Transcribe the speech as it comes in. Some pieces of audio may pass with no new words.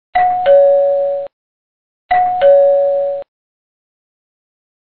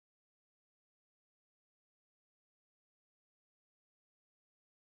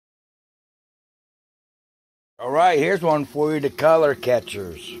Alright, here's one for you, the color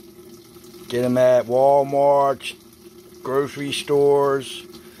catchers. Get them at Walmart, grocery stores.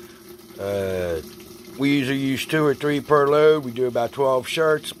 We usually use 2 or 3 per load. We do about 12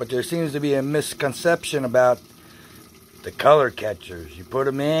 shirts, but there seems to be a misconception about the color catchers. You put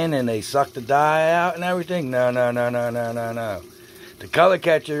them in and they suck the dye out and everything. No. The color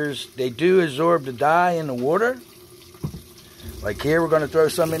catchers, they do absorb the dye in the water. Like here, we're going to throw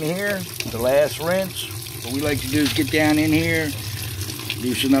some in here, the last rinse. What we like to do is get down in here,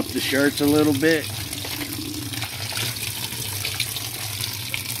 loosen up the shirts a little bit.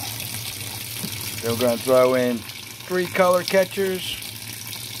 Then we're going to throw in 3 color catchers.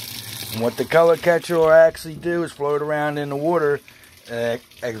 And what the color catcher will actually do is float around in the water and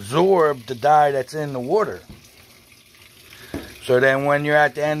absorb the dye that's in the water. So then when you're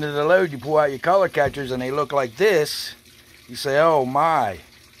at the end of the load, you pull out your color catchers and they look like this. You say, oh my,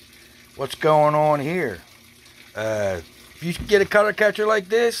 what's going on here? If you get a color catcher like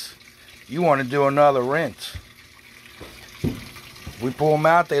this, you want to do another rinse. We pull them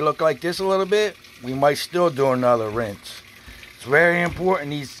out, they look like this a little bit, we might still do another rinse. It's very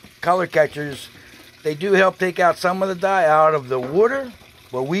important. These color catchers, they do help take out some of the dye out of the water,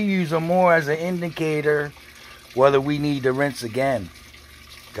 but we use them more as an indicator whether we need to rinse again.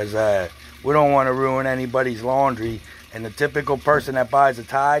 Because we don't want to ruin anybody's laundry. And the typical person that buys a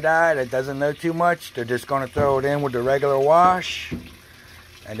tie-dye that doesn't know too much, they're just going to throw it in with the regular wash.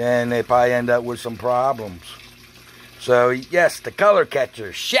 And then they probably end up with some problems. So, yes, the color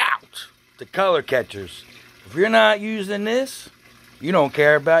catchers. Shout! The color catchers. If you're not using this, you don't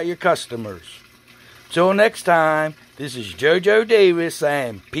care about your customers. Till next time, this is JoJo Davis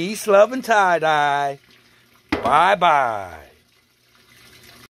saying peace, love, and tie-dye. Bye-bye.